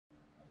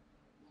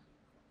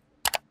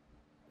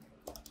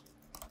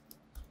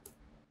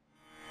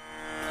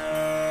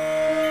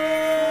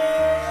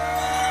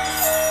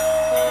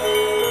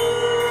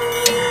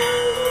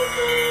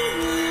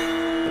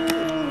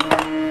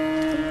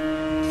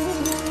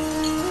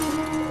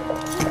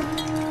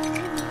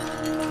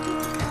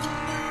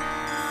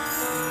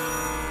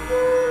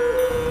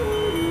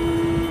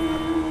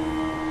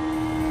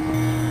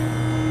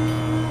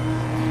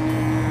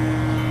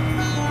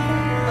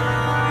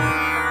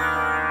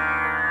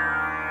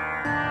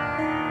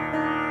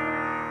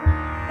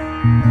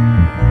So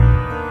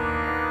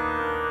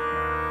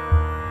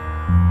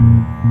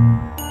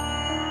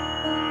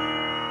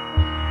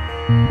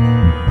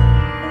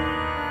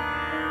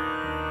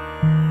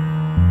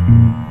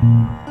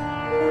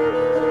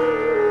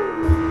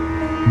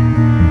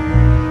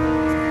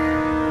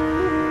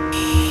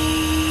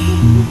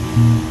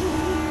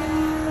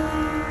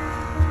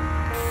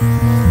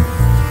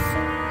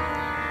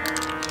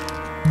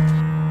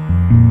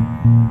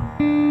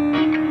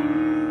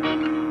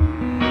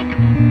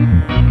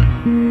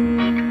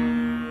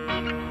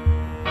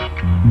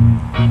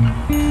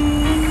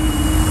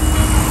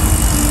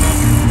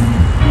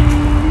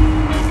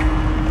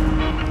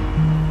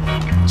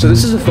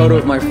this is a photo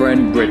of my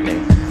friend Brittany.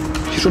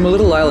 She's from a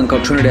little island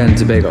called Trinidad and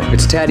Tobago.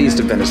 It's a tad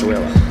east of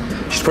Venezuela.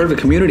 She's part of a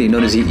community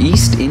known as the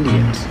East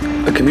Indians,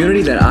 a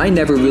community that I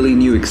never really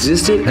knew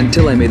existed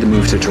until I made the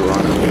move to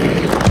Toronto.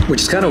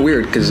 Which is kind of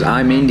weird because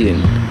I'm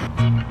Indian.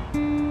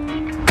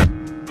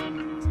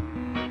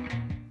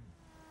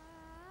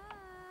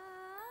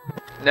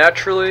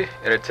 Naturally,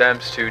 in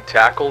attempts to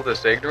tackle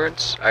this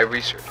ignorance, I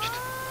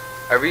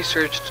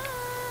researched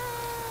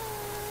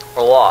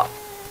a lot.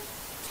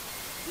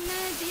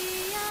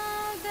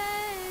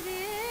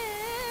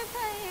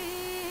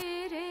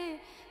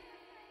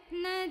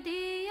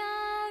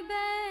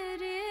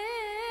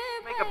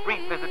 Make a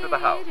brief visit to the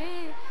house.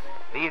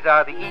 These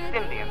are the East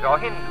Indians, or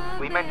Hindus,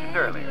 we mentioned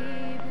earlier.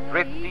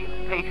 Thrifty,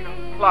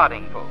 patient,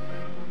 plodding folk.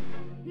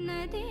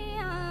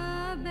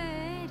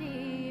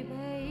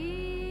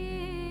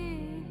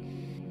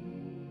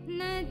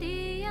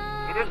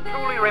 It is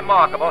truly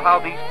remarkable how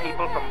these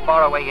people from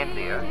faraway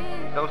India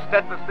so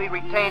steadfastly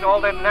retain all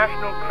their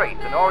national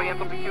traits and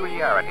oriental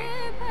peculiarities,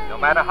 no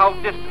matter how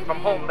distant from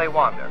home they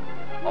wander,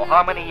 or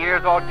how many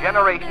years or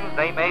generations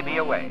they may be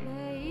away.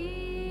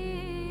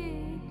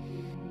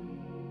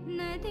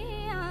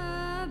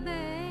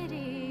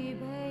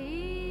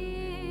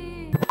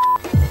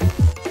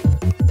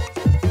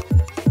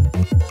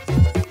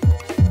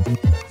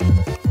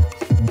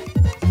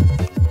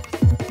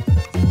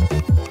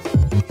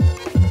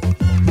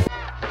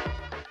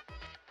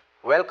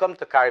 Welcome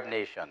to Carib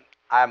Nation.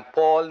 I am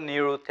Paul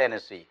Nehru,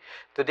 Tennessee.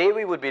 Today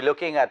we would be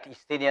looking at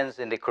East Indians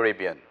in the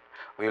Caribbean.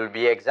 We will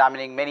be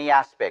examining many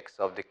aspects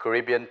of the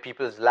Caribbean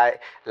people's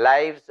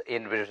lives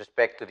with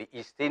respect to the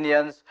East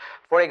Indians.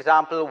 For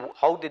example,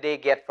 how did they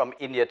get from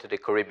India to the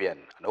Caribbean?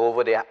 And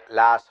over the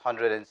last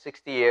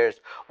 160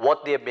 years,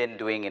 what they've been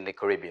doing in the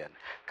Caribbean.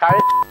 So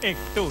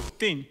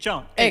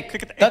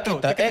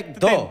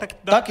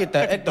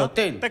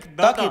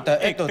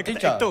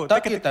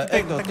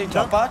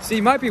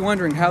you might be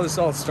wondering how this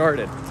all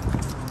started.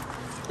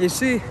 You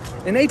see,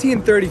 in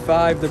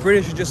 1835, the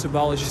British had just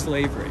abolished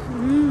slavery.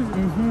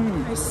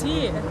 I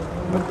see.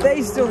 But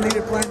they still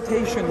needed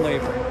plantation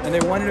labor, and they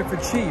wanted it for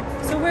cheap.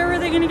 So where were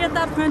they going to get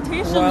that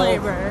plantation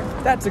labor?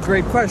 That's a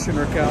great question,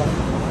 Raquel.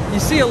 You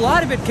see, a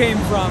lot of it came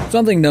from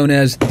something known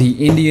as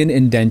the Indian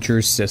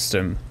Indentured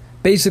System.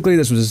 Basically,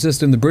 this was a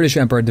system the British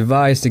Empire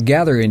devised to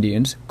gather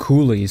Indians,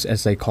 coolies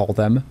as they call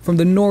them, from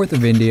the north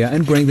of India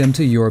and bring them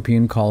to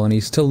European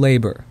colonies to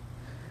labor.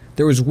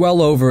 There was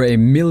well over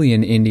 1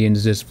 million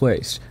Indians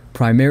displaced,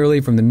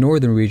 primarily from the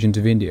northern regions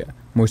of India,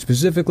 more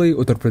specifically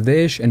Uttar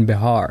Pradesh and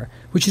Bihar,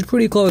 which is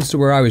pretty close to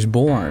where I was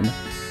born.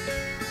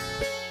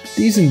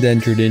 These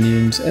indentured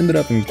Indians ended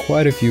up in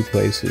quite a few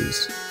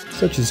places,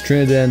 such as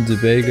Trinidad and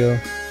Tobago,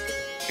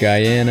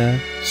 Guyana,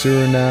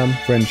 Suriname,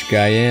 French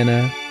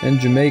Guyana, and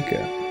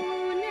Jamaica.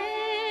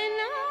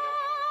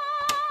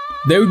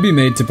 They would be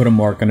made to put a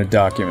mark on a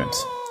document,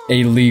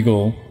 a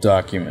legal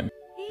document,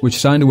 which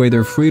signed away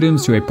their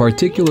freedoms to a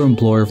particular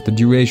employer for the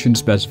duration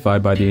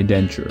specified by the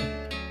indenture.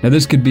 Now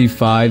this could be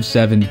 5,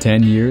 7,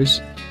 10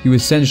 years. You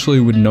essentially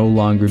would no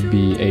longer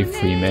be a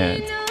free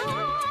man.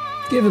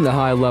 Given the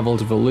high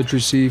levels of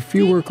illiteracy,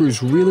 few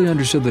workers really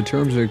understood the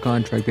terms of their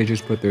contract they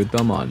just put their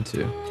thumb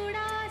onto.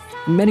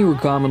 And many were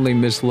commonly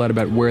misled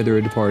about where they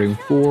were departing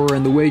for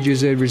and the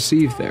wages they'd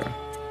receive there.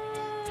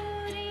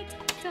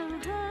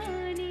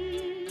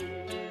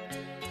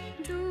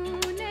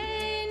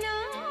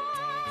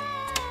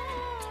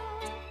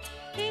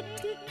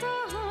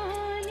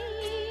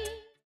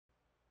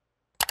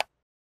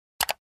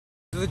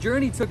 The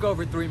journey took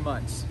over 3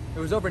 months. It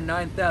was over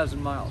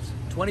 9,000 miles.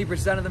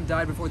 20% of them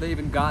died before they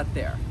even got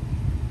there.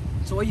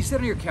 So while you sit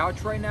on your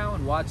couch right now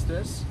and watch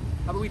this,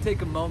 how about we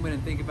take a moment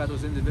and think about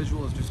those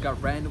individuals who just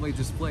got randomly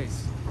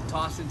displaced,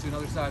 tossed into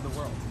another side of the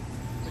world,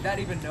 without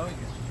even knowing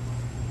it.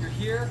 You're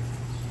here,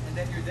 and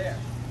then you're there.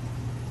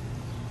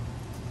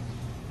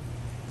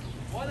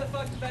 Why the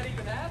fuck did that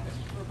even happen?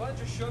 For a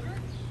bunch of sugar?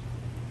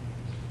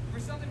 For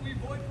something we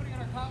avoid putting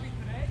on our coffee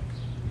today?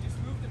 We just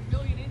moved 1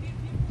 million Indian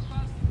people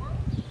across the world?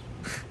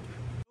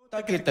 So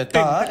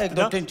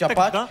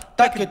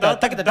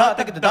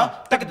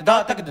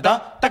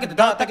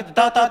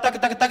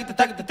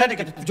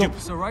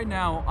right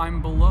now,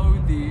 I'm below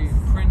the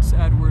Prince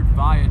Edward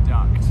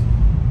Viaduct.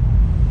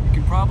 You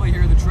can probably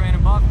hear the train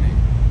above me.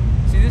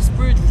 See, this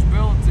bridge was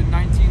built in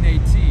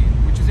 1918,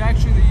 which is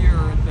actually the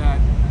year that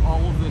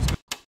all of this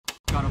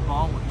got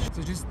abolished. It's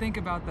So just think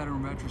about that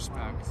in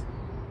retrospect.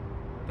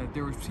 That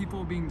there were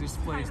people being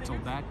displaced till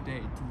that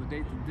date, till the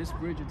date that this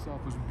bridge itself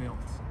was built.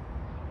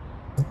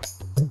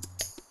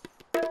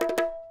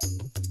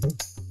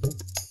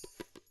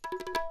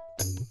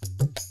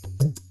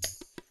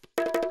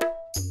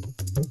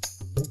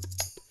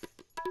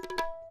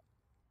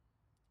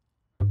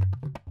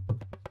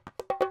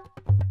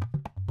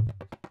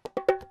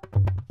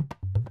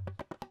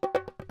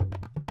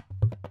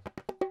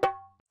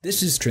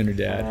 This is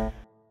Trinidad.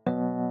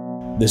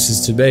 This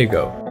is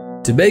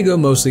Tobago. Tobago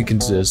mostly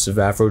consists of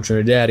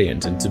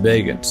Afro-Trinidadians and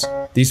Tobagans.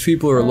 These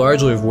people are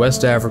largely of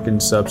West African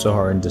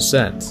sub-Saharan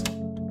descent.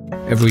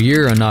 Every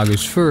year on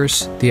August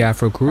 1st, the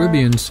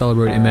Afro-Caribbeans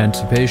celebrate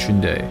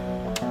Emancipation Day.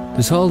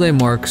 This holiday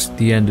marks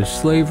the end of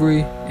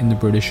slavery in the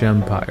British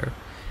Empire.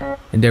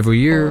 And every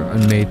year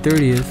on May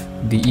 30th,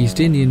 the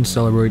East Indians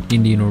celebrate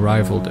Indian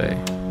Arrival Day.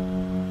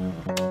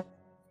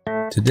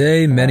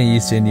 Today, many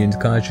East Indians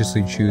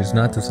consciously choose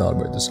not to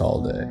celebrate this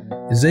holiday,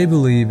 as they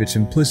believe it's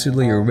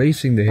implicitly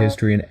erasing the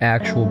history and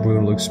actual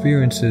brutal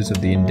experiences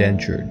of the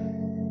indentured,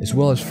 as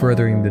well as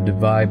furthering the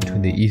divide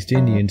between the East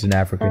Indians and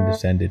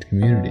African-descended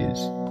communities.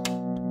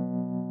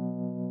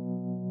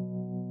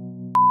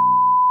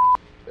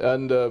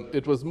 And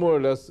it was more or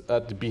less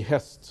at the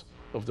behest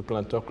of the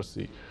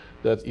plantocracy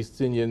that East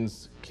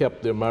Indians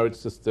kept their marriage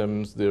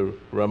systems, their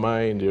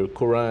Ramayana, their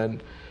Quran,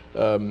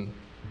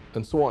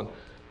 and so on,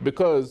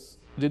 because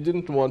they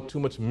didn't want too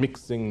much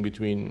mixing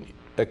between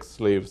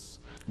ex-slaves.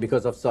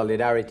 Because of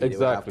solidarity, Exactly,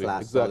 they would have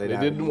class exactly. solidarity.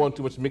 They didn't want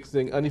too much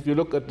mixing. And if you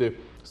look at the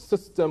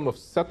system of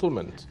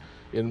settlement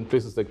in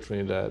places like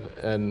Trinidad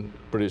and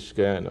British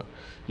Guyana,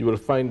 you will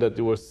find that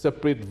there were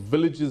separate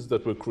villages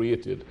that were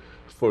created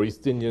for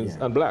East Indians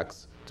and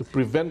blacks to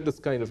prevent this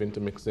kind of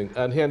intermixing,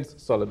 and hence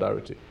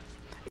solidarity.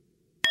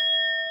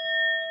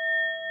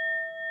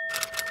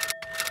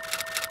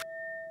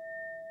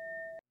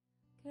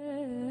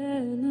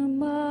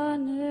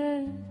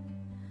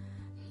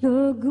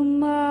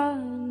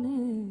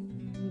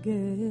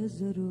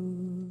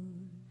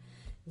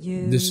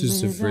 This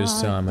is the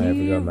first time I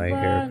ever got my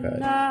hair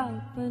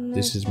cut.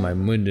 This is my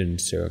Mundan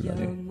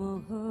ceremony.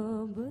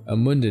 A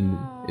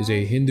Mundan is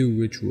a Hindu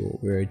ritual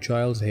where a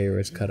child's hair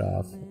is cut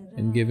off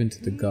and given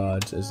to the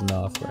gods as an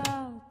offering.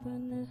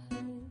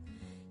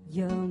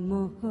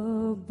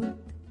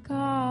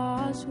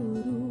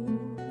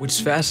 What's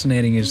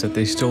fascinating is that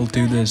they still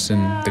do this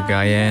in the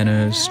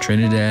Guyanas,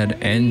 Trinidad,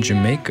 and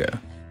Jamaica.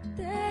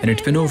 And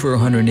it's been over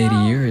 180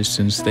 years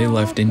since they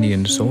left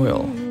Indian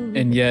soil.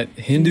 And yet,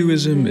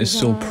 Hinduism is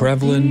still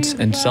prevalent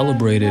and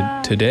celebrated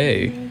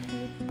today.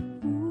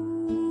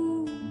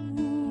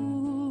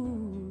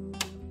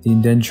 The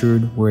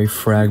indentured were a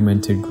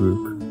fragmented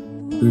group,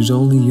 whose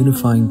only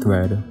unifying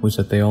thread was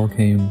that they all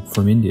came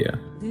from India.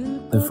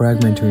 The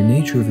fragmentary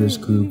nature of this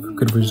group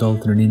could have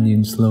resulted in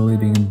Indians slowly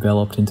being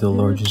enveloped into the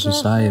larger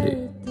society.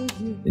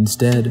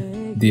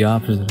 Instead, the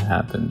opposite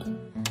happened.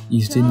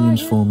 East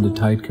Indians formed a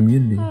tight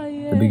community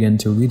that began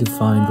to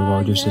redefine the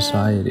larger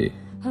society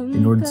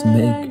in order to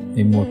make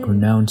a more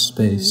pronounced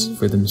space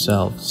for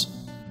themselves.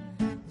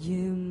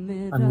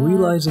 I'm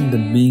realizing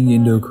that being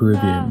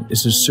Indo-Caribbean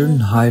is a certain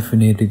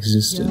hyphenated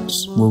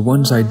existence where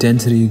one's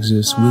identity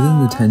exists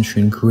within the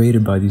tension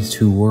created by these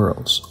two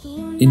worlds.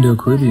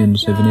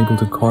 Indo-Caribbeans have been able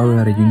to carve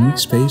out a unique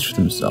space for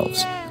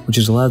themselves, which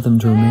has allowed them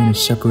to remain a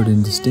separate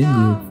and distinct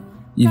group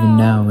even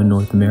now in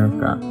North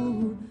America.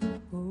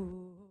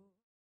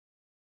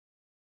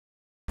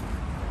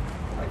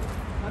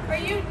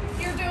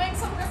 You're doing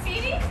some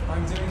graffiti?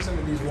 I'm doing some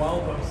of these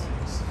wall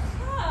postings.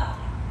 Yeah,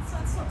 so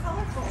it's so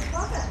colorful.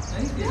 Love it.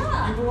 Thank you.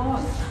 Yeah. You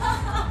belong.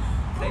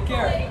 Take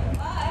care.